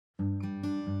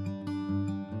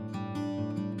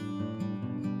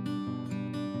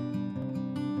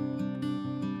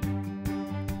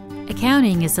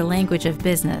Accounting is the language of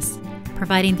business,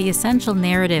 providing the essential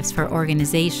narratives for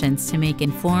organizations to make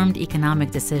informed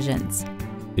economic decisions.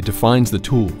 It defines the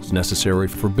tools necessary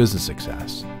for business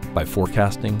success by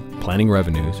forecasting, planning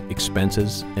revenues,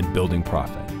 expenses, and building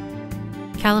profit.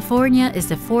 California is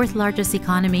the fourth largest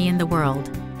economy in the world.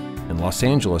 And Los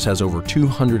Angeles has over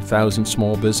 200,000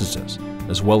 small businesses,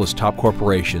 as well as top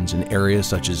corporations in areas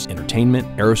such as entertainment,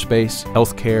 aerospace,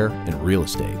 healthcare, and real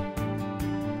estate.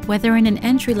 Whether in an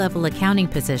entry-level accounting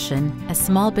position, a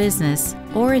small business,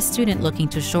 or a student looking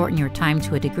to shorten your time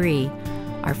to a degree,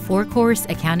 our 4-course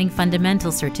Accounting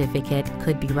Fundamentals Certificate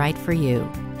could be right for you.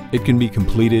 It can be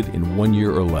completed in 1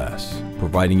 year or less,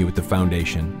 providing you with the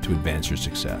foundation to advance your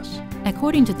success.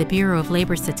 According to the Bureau of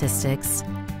Labor Statistics,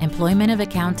 employment of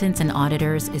accountants and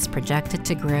auditors is projected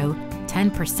to grow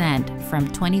 10% from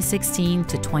 2016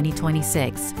 to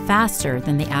 2026, faster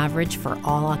than the average for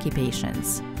all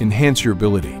occupations. Enhance your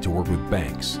ability to work with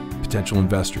banks, potential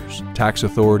investors, tax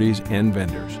authorities, and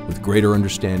vendors with greater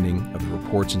understanding of the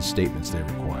reports and statements they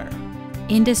require.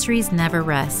 Industries never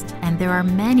rest, and there are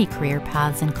many career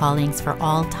paths and callings for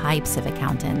all types of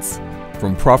accountants.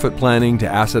 From profit planning to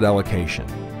asset allocation,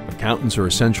 accountants are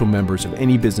essential members of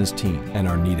any business team and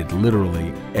are needed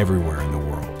literally everywhere in the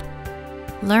world.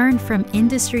 Learn from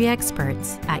industry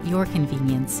experts at your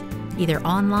convenience, either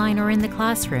online or in the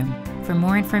classroom. For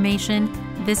more information,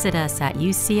 visit us at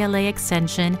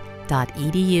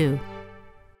uclaextension.edu.